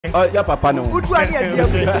Oh, yeah, Papa no. Who do I get here?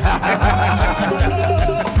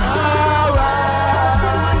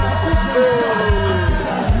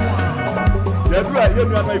 You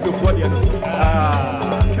know I before the end.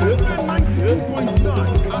 Kessben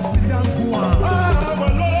 92.9. I sit down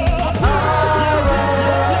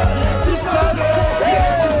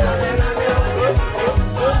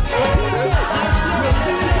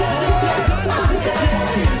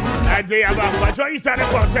Nigeria, but what you started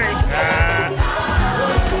saying?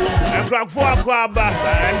 And clock for a club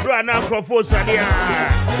and run out for four Sadia.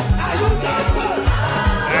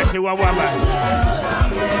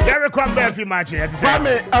 There come back for Maakye.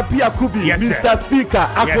 Kwame Appiah Kubi, yes, Mr. Speaker,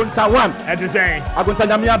 Akonta 1. At the same, Akonta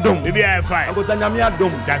Nyamia Dom. maybe I find. Akonta Nyamia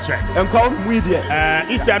Dom. That's right. And come with you.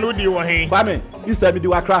 Easter no di wo he. Kwame, Easter me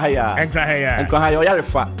do akra haya. And cry here. And cry haya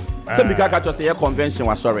refa. Say me ka say convention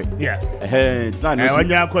was sorry. Yeah. It's not news. When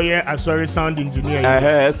you akoye a sorry sound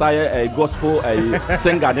engineer. Say a gospel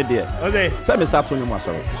singer there. Okay. Say me sa Tony was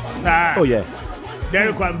sorry. Oh yeah.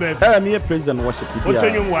 There come back. Me president worship. What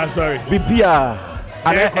Tony was sorry. Bibia.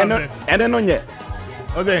 And then on yet.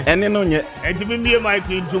 Okay. And then on yet. And to be me mic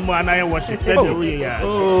into man I worship.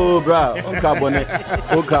 Oh, bro. Okay, bonnet.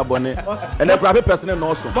 Okay, bonnet. And the private person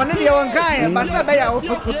also. Bonnet, you won't cry.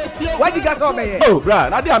 Why you got so many? Oh, bro.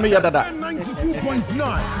 Now they are me that. 92.9.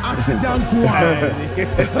 I sit down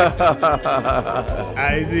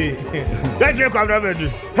I see. Thank you, Kwame.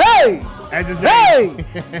 Hey! Hey!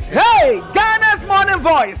 Ghana's morning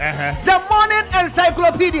voice. The morning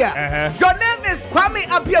encyclopedia. Your name is Kwame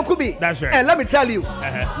Appiah Kubi. That's right. And let me tell you,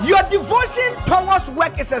 your devotion towards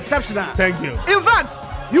work is exceptional. Thank you. In fact,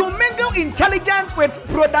 you mingle intelligence with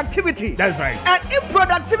productivity. That's right. And if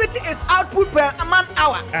productivity is output per man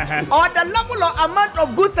hour, or the level or amount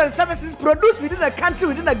of goods and services produced within a country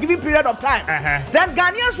within a given period of time, then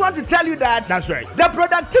Ghanaians want to tell you that that's right. The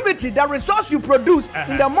productivity, the resource you produce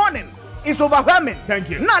in the morning is overwhelming.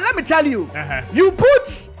 Thank you. Now let me tell you, you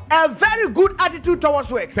put a very good attitude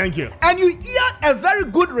towards work. Thank you. And you yield a very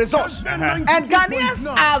good result. And Ghanaians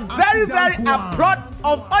are very, very proud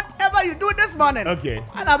of whatever you do this morning. Okay.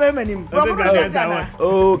 And I him.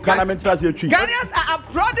 Oh, can I mention your tree? Ghanaians are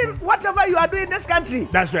applauding whatever you are doing in this country.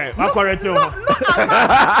 That's right. No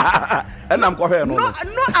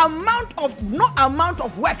amount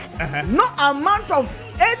of work, no amount of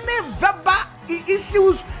any verbal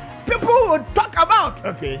issues people will talk about.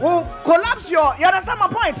 Okay. Will collapse you understand my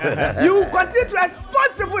point? You continue to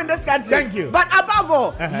expose people in this country. Thank you. But above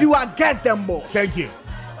all, you are against them both. Thank you.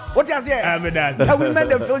 What you say? The women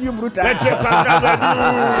they feel you brutal.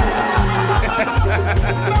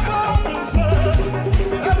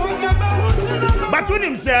 But when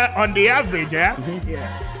him say on the average, a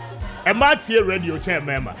Maakye radio chair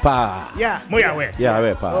member. Pa. Yeah. Moya we. Yeah,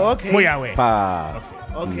 we pa. Okay. Moya we. Pa.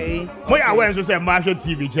 Okay. Moya we so say Maakye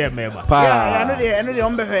TV chair member. Pa. Yeah, I know the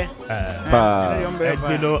umbehe. Pa.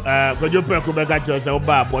 You know, could you pray kubeka just say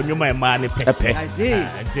oba bonyo my man pepe. I see.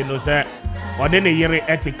 You know say on any yere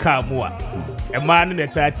etika mo a man in a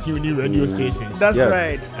tune radio stations. That's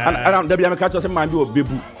right. And there be a catch us in my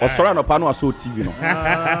bebu or sorry no pano so TV no.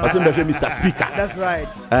 Mr. Speaker. That's right.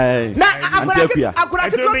 Now I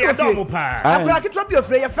could drop your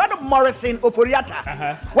friend of Morrison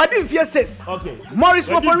Oforiata. What do you say? Okay. Morris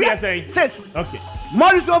Oforiata says. Okay.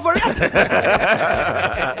 Morris Oforiata.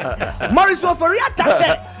 Morris Oforiata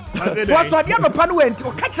said. Was what the other pan went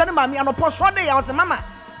to catch any mammy and a post one day I was a mama.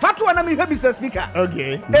 Fatu and I mean, Mr. Speaker.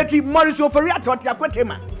 Okay. Eti Morris Oforiata what you quit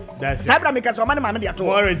him. That's Sabra make us one man.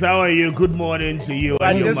 Morris, how are you? Good morning to you.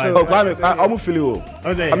 I'm feel you.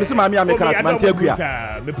 I'm saying, Mammy, I'm a class man. Take you.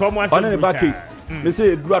 On the bucket. They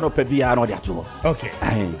say, do not pay the honor that too. Okay.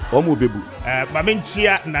 Omu bebu.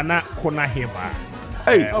 Mamenchia Nana Kona Hema.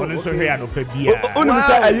 Hey, also here no pay beer. Only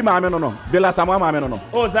say, I mamma no. Bella Samoa mamma no.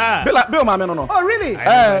 Oh, sir. Bill mamma no. Oh, really?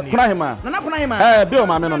 Kona Hema. Nana Kona Hema. Bill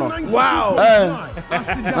mamma no. Wow.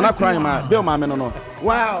 Nana Kona Hema. Bill mamma no.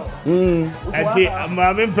 Wow. I'm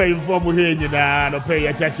paying for no pay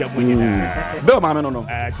a church. Bill mamma no.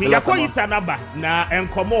 Yako Easter number na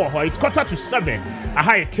enkomo. It's 7:15.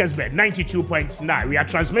 Aha Kessben 92.9. We are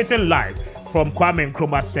transmitting live from Kwame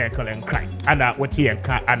Appiah Circle and Crime. Ana wati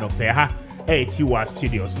enka anope Tiwa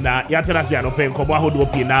Studios. Now, Yatanasi Anope Nkomo Ahodo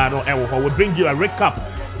Pinano and will bring you a recap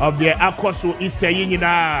of the Akoso Easter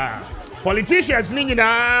Yinina. Politicians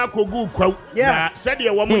Nina Kogu Kwa. Yeah, said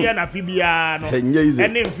you woman and Amphibiano and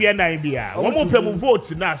then Fiana Ibia. One more people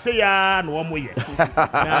vote now, say ya, no one more yet.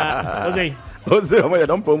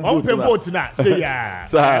 Don't vote now, say ya.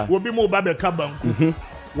 Will be more Babel Cabam.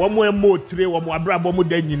 One more tray, one more brabo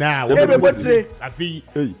mudeni now. I feel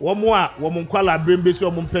one more woman call a brim base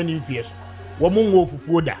or penny fierce. womo ngo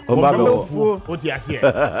fufuo da womo fufuo oti ase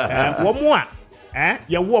womo a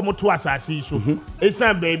ye wo mo to asase so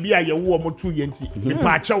esan baby a ye wo mo to yenti me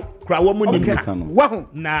pa achew kra womo nimka wahu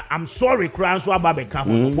na I'm sorry kra so aba beka ho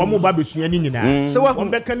womo ba besua ni nyina so wahu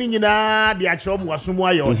beka ni nyina de achew mo asomo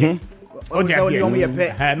aye ohe oti ase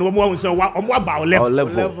no womo so womo aba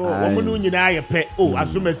level womo no nyina aye pe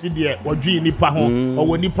asomasi de odwi nipa ho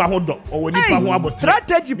owo nipa ho do owo nipa ho abo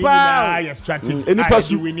strategy pa strategy nipa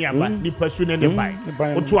su we ni aba nipa su ne bai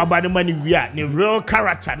oto aba ne mani wi a ne real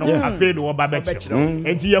character no afi do oba be che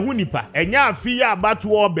enti ye hu nipa enya afi ya aba to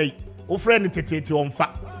obai o friend tetete onfa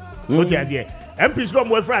oti ase MPs no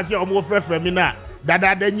mo friends ya o mo frefre mi na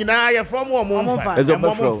dada nyina ye from o mo fa ezo be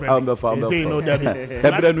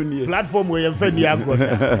platform we ye fa ni agro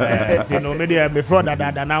say no me dey me from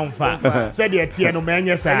dada na umfa say dey tie no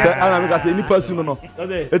menye sa ana me ka say nipa su no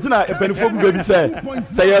etina epenifo bu bi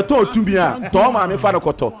say ye to tumi a to ma me fa no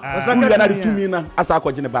koto wu ya na de tumi na asa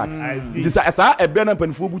akogye ne back ti sa ebe na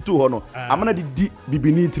epenifo bu tu ho no amana de di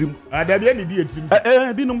bibini trim da bia ni di etrim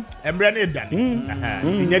binum embre ne dan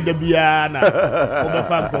ti nye da bia na o be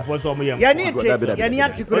fa mkrofo so mo ye yani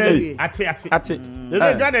ati kurawi ate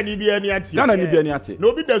eze Ghana ni bia ni ate na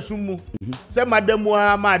obi da sumu se madamu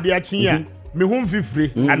a ma de achi a me hu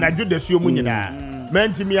mfifire anadwo da suo mu nyina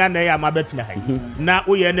mantimi ana ya ma betina ha na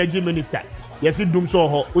o ye energy minister yesi dum so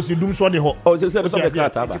ho o si dum so de ho o se be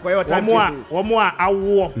kata ba womo a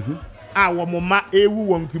awo a womo ma ewu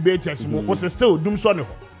won incubators mu o se still dum so ne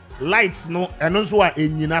ho lights no eno so a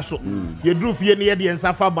enyina so ye duru fie ne ye de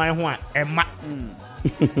ensafa ban ho a ema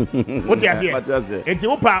what you say enti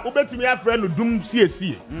opa ubetimi afre no dum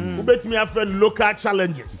CAC ubetimi afre no local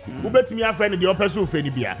challenges ubetimi afre no the operation ofeni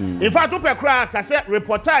bia in fact opa kra ka say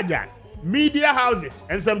reportage media houses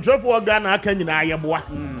and some traffic organ aka nyina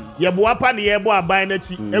yeboa pa ne yebo aban na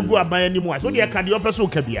chi egu aban animu so de ka the operation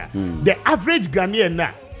ka bia the average Ghanaian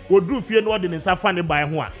na oduru fie no de ne safa ne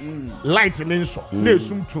ban ho a light ne nso na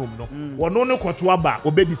esum tom no wono ne kwoto aba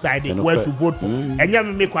obe decide where to vote for enya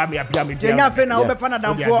me Kwame Appiah me enya afi na obe fa na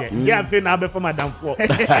damfo enya afi na obe fa ma damfo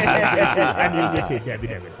ani ye say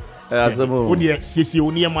David azamo wo de siesie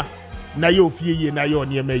oniema na ye ofie ye na ye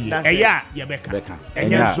oniema ye eya ye beka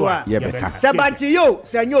enya nso a ye beka sabanti yo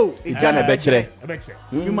sanyo ija na be kire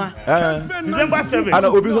nyuma December 7 ana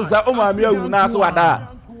obi so sa o ma me awu na so wada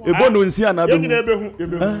ebo no nsi ana be ebehu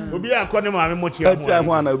obi akọ ne maame mochi ahu ati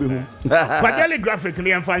ahu ana obehu kwadeli graphic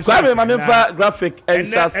ne en fan Kwame ma me fa graphic en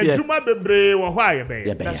sase ejuma bebre wo ho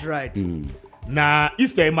aye that's right na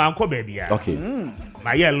Easter ma anko baby ya okay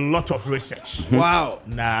ma ye a lot of research wow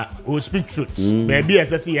na we speak truth baby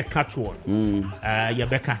esese ye catch one ye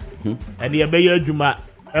beka and ye be ye ejuma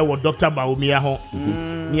wo Dr. Baumia ho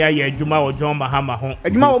ni aye adwuma wo John Mahama ho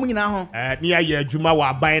adwuma wo nyina ho ni aye adwuma wa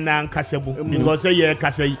aban na nkasebu because ye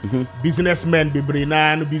kasai businessmen bebre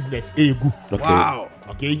na no business egu wow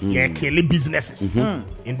okay ye kill businesses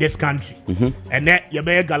in this country and then ye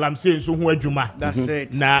be galamsey so ho adwuma that's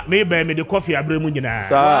it na me be me the coffee abremu nyina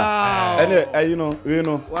wow and you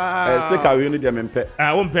know stick away no dia mempe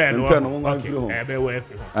wo mpe no okay be we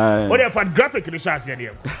fi what if graphic ni chance ye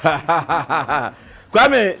dem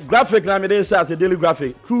Kwame graphic na me dey share as a daily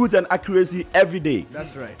graphic truth and accuracy every day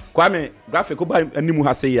that's right Kwame graphic oba animu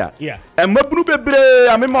ha say ya yeah e mabunu bebre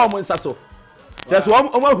amema omo nsa so se so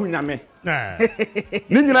omo ahunyame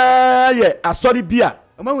ni nyina ye asori bia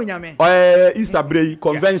omo ahunyame Easter break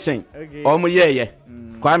convention omo ye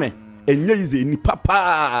Kwame enye ize ni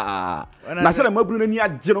papa na se na mabunu ni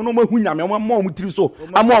agye no omo ahunyame omo tiri so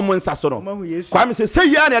omo nsa so no Kwame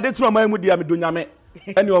se ya na de tro mu dia me do nyame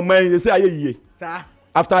ene oman ye se aye yiye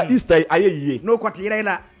after Easter aye yiye no kwate yira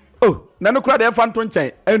ila na no kura de fa nto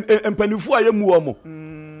nchen empanifu aye mu omo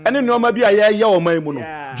ene ne oma bi aye ye oman mu no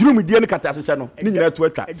jurum die ne kata asese no ni nyina to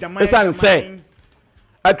atwa esan say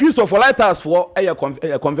a Christopher Lighthouse for a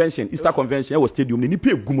convention Easter convention was stadium ni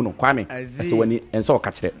pe gum no Kwame ese wani ensa o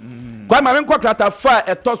ka kire Kwame ma nko krata fa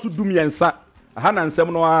etosu dum yensa ha na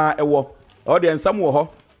nsem no a ewo o de ensam wo ho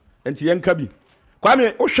enti yenka bi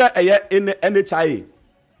Kwame o hwe eye NHI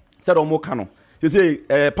said omo kano they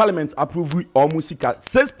say parliament approve omo sika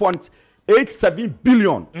 6.87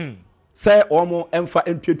 billion say omo emfa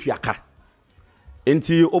entuatuaka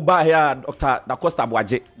enti oba here Dr. Dacosta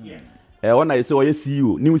Boaje ona you say oye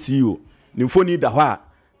CEO new CEO ni mfoni da ho a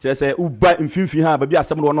kire say uba mfimfi ha ba bi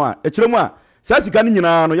asem no a ekiremu a sa sika ni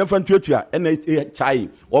nyina no yemfa ntuatua NHI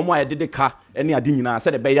omo ayedede ka ene ade nyina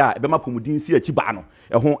se de be ya be mapomudin si achi ba no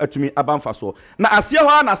ho atumi abanfa so na asie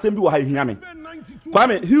ho na asem bi wo ha hiame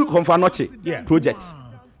Kwame Hill Confanoche project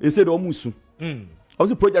e say de omusu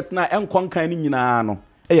also project na enkon kan ni nyina no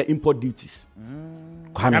import duties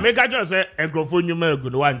America just say engrofo nyuma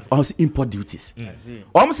egu no want. Import duties.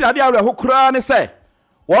 Say ade awre ho kura ne say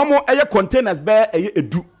omo eye containers be eye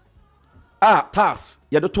edu. Tax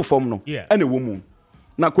ye de to form no. Ene wo mu.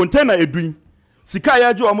 Na container edu sika ye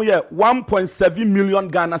age omo ye 1.7 million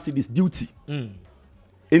Ghana cedis duty.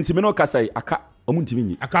 Enti no kasai aka omo ntimi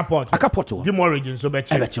nyi. Aka port ho. Di more region so be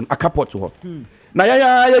che. Aka port ho. Na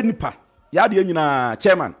ya nipa. Ya de nyina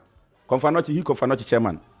chairman. Konfanoti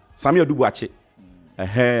chairman. Sami Odubu ache.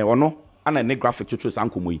 Ono ana ne graphic chocho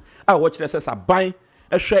sankomo yi. Wo kire se saban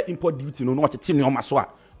ehwe import duty no otete ne oma so a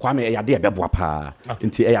Kwame eyade ebeboa pa.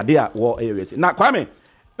 Nti eyade a wo eyesi. Na Kwame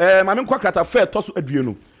mame nkwa krata fair toso adue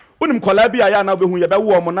no. Onim kola bi aya na obehu ye be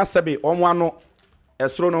wo omo na sebe omo ano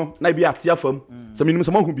esro no na bi atia fam. Se minim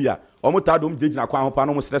se mahu bi a omo ta dom jejina kwa ho pa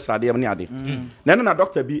no mo sresrade ne ade. Na no na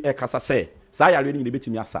doctor bi e kasa se sa yare ni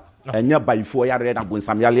betimi asa. Enya baifo yare na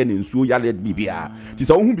bonsam yare ne nsuo yare bibia. Ti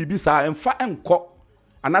se ohu bibi sa emfa enko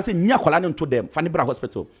anase nya kola ne nto dem fa ne bra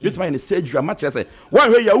hospital. You try in surgery match say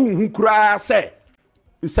one way ya hu kura say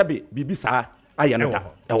nsabe bibi sa ayano da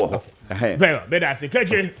ewo ho. Very better say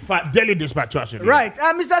KJ for Daily Dispatch. Right,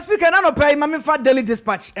 Mr. Speaker, no pay mami for Daily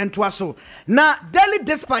Dispatch and twaso. Na Daily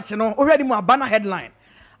Dispatch no already mo banner headline.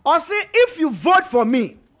 Or say if you vote for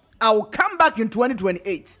me, I will come back in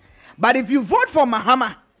 2028. But if you vote for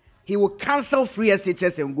Mahama, he will cancel free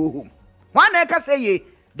SHS and go home. One eka say ye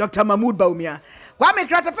Dr. Mahmoud Baumia. Kwame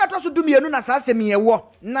krata fe to so du mienu na sase me yewo.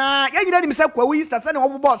 Na ye nyina nim se kwa wi Easter se ne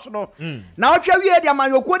wo boss no. Na otwa wi e dia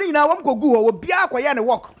man yokuo ni nyina wom kogu ho obi akoye ne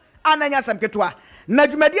work. Ananya sam ketoa. Na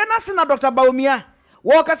dwumadie na se na Dr. Baumia.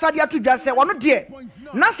 Wo kasa dia to dwa se wono de.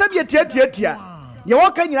 Na sabi etiatia. Ye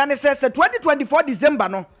wo ka nyina ne se 2024 December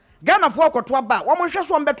no. Ghana for koto aba. Wo mo hwe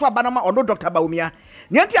so mbeto aba na ma ono Dr. Baumia.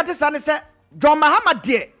 Nyanti ate sa ne se John Mahama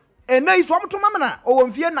de. Enai so mto mama na o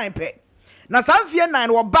mfie 9 pe. Na sam fie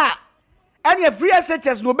 9 wo ba. Any free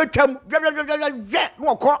SHS no betwam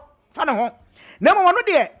no ko fa ne ho. Na mo no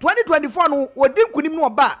de 2024 no wodi nkunim no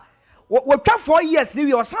ba. Wo twa 4 years ni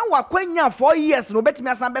wi osan wa kwanya 4 years no betimi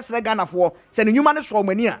asan besle Ghana for se ne nyuma ne so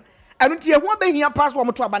mani a. Enu tie ho behia pass wo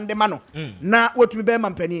mto abande ma no. Na wotumi be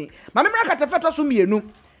mampani. Ma memra ka tefeto so mienu.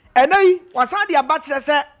 Enai wasan de aba kire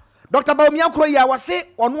se Dr. Baumia kro ya wase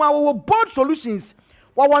ono a wo bold solutions.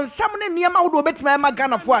 Wa wonsam ne niam ahodo betimi ma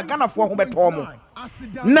Ghana for ho beto mo.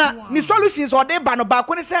 Na ni solutions or de ba no ba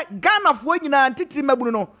ko ne se Ghana for nyina ntitiri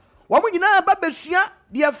mabunu no. Wo mo nyina ba besua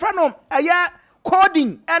de fra no aya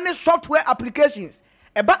coding any software applications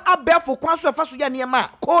eba abefo kwanso afa so ya niam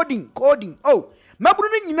coding oh mabunu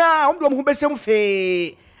no nyina omdom ho besem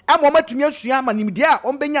fe amo matumi asua ma nimde a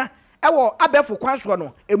ombenya ewo abefo kwanso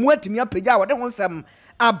no emu atumi apagya wode ho nsam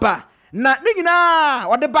aba na ne nyina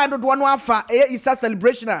wode band do no afa Easter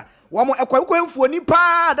celebration a wo mo ekwankwamfuo ni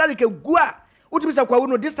pa darike gu a utumi sa kwawu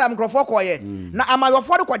no this time crofo koye na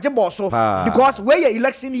amayofo de kwaje boso because we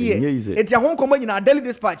election year etia ho nkomo nyina Daily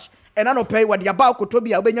Dispatch ena no pay wade aba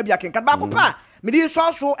okotobi a obenya bia kenka ba ko pa me di so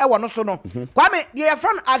e wono so no Kwame de your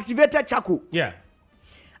friend activated charcoal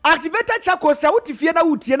activated charcoal se wutifie na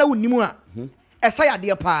wutie na wunimu a esa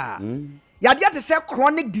yade pa yade te se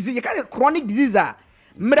chronic disease you can chronic disease a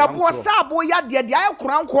mrapo sabo yade de ay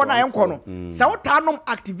koranko na yenko no se wutanom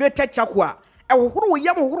activated charcoal a ewohoro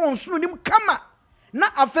yam horo nsono nim kama na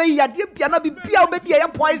afei yade bia na bibia obedi ya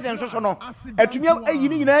poison so no atumi ayi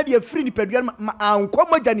ni nyina de free ni padua anko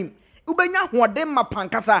majanim ubenya hoden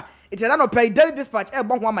mapankasa itena no pay Daily Dispatch e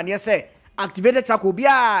bo ho amane se activated charcoal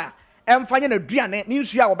bia emfanye na duane ni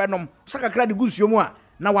nsu a obenom sakakra de gusuo mu a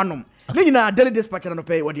na wanom ni nyina Daily Dispatch na no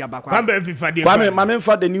pay wodi abakwa Kwame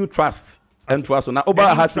mamenfa the new trust and trust na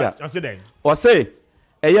oba hasia o say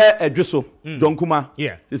eye edweso donkuma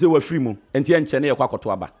se wa free mu enti enche na yakwa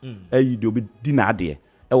koto aba ayi de obi di na ade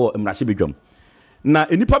ewo mrahye bedwam na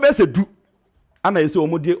enipa be se du ana yese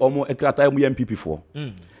omode omo ekrata mu MPP for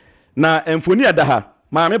na emfoni adaha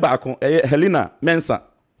maame baako eye Helena Mensa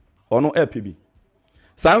ono LPB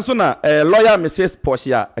sanso na lawyer Mrs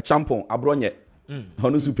Portia Champon abronye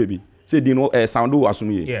ono superbi se di no sound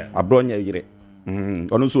asumuye abronye yire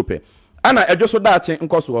ono super ana edweso daache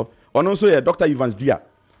nkoso ono so ye Dr. Evans Dua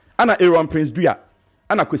ana Aaron Prince Dua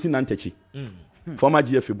ana Kwesi Nantachi former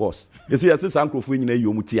GFA boss yesi yesi sankrofo nyina yi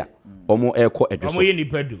omutia omo eko edweso omo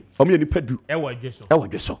ye ni padu ewo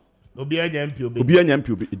edweso obi anya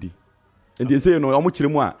mpi obi edi ndi say no omo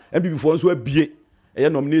kiremu a MPP for nso abie eye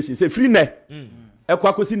nomination say free ne eko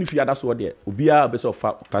akosi ni fiada so de obi a be so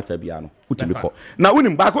fa tata bia no utimi ko na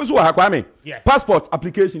unim ba ko so ha Kwame passport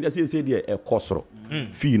application yesi say de ekosoro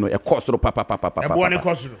fee no ekosoro papa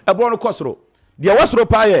ebo no kosoro dia wasoro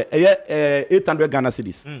pa ye 800 Ghana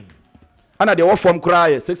cedis ana de wo form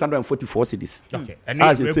kra 644 cedis okay and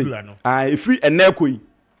regular no free enekoi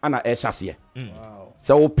ana e hyase wow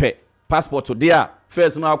so wo pe passport to there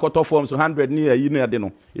first no akoto form so 100 ni ayi na de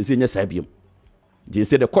no e se nya sabiam they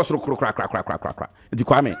say the cost kra nti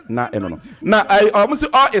Kwame na eno no na I almost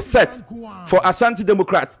all is set for Ashanti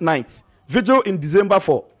Democrat night vigil in December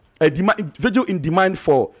for vigil in demand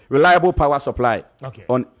for reliable power supply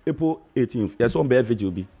on April 18th. Yes, on be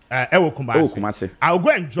vigil be. I'll go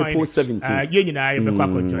and join April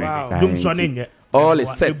 17th. All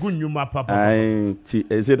is set.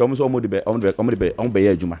 Is it almost almost be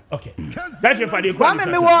juma. Okay. That's your funny. Me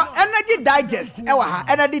energy digest.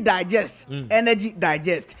 Energy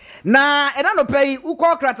digest. Na e no pay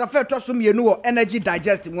uko krata fe to so mienu wo energy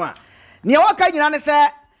digest mu a. Ne wo ka nyina ne se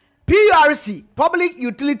PURC Public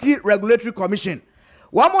Utility Regulatory Commission.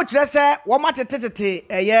 Wamo kire se woma tetetete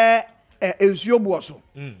eye ensuo buo so.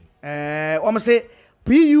 Wamo se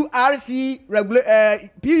PURC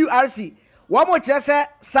PURC wamo kire se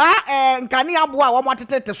sa nkane abo a wamo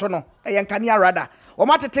tetete so no eye nkane rada.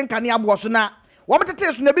 Wamo tetete nkane abo so na wamo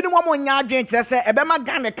tetete so na bi ni wamo nya adwen kire se ebema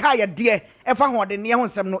Ghana ka ye de efa hode ne ho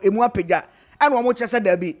nsem no emu apagya. Ana wamo kire se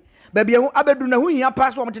da bi baby ehu abedu na hu hia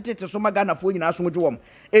pass wo mtetete so magana fo nyina so ngwe wom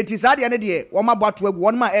eti saade ne de wo maboato agu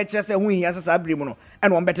won ma e kire se hu hia sasa abremu no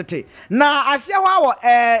ene wo betete na asia wa wo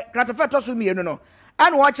kratofeto so mienu no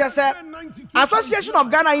ene wo kire se Association of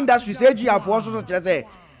Ghana Industries AGF wo so kire se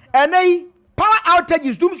enei power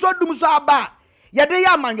outages dum so aba ye de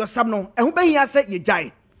ya man yosam no ehu be hia se ye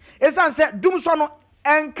jai esan se dum so no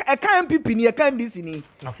eka MPP ni eka NDC ni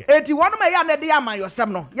eti won ma ya ne de ya man yosam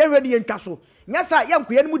no ye hwe ni ye ntwa so nyasa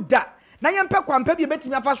yankoye mu da na yempe kwampa bi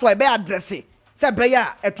betimi afa so e be address se be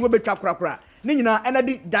ya etuo betwa korakora ni nyina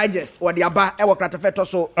energy digest or the aba e wo kratafeto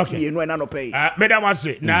so mienu na no pay madam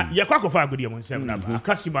ase na ye kwakofa agodi mo nsem na ba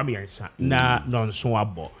kasima me yansa na nonso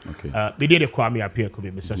abo me dey Kwame Appiah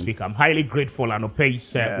Kubi Mr. Speaker. I'm highly grateful and pay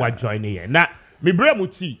what joining here na me bre mu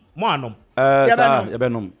ti mo anom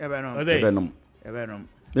yebenom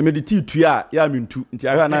me di ti tua ya mintu nti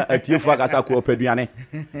ahwa na atiefu akasa ko opaduane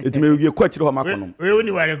etime wie kwa kire ho makonom we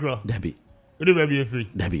woni ware gro dabi we be be free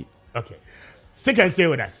dabi okay stick and stay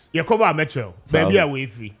with us ye come on metro baby away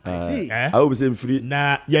free I will say free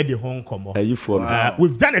na ye the home come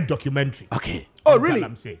we've done a documentary okay oh really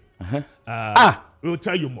I'm saying we will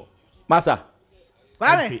tell you more masa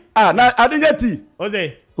Kwame na adenya ti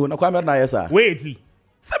oze na Kwame na yesa wait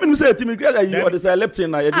Seven say Timmy Greg you or the leptin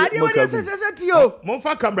na ye mo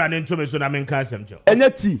Monfa camera na ntome so na menka asem jo. Enya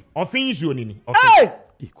ti. Ofin you nini. Hey!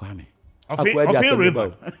 Kwame. Ofin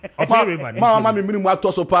river. Ofin river. Mama me minimum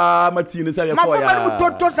atoso pa mati ni say ye for ya. Mama mu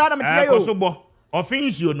toto sa na meti yo. So bo.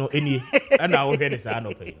 Ofin you no eni. Na wo hwe ni sa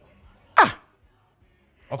no pay.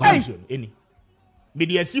 Ofin you eni. Me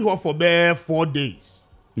dey see her for bare 4 days.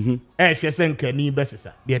 Hwe sen kani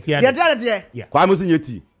besesa. De tie. Yeah. Kwame so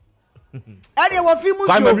nyeti. Ade wo fi mu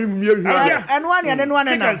so. And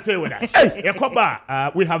one na. Stay with us.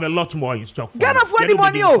 We have a lot more in stock for Ghana for the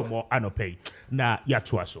money more anopay. Na ya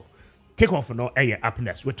to aso. Kick off no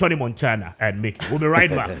happiness with Tony Montana and Mickey. We'll be right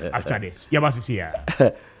back after this. Yabasi see ya.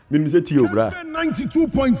 Mimi se ti o bra.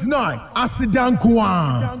 92.9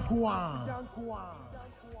 Asidankwa.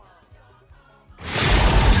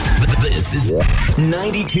 This is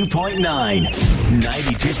 92.9.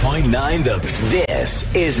 92.9 This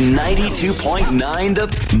is 92.9 the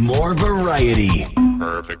more variety.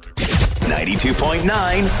 Perfect.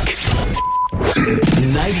 92.9.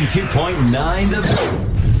 92.9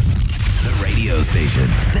 the radio station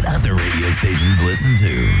that other radio stations listen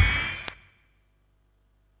to.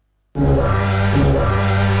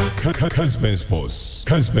 Kessben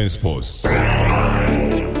Sports.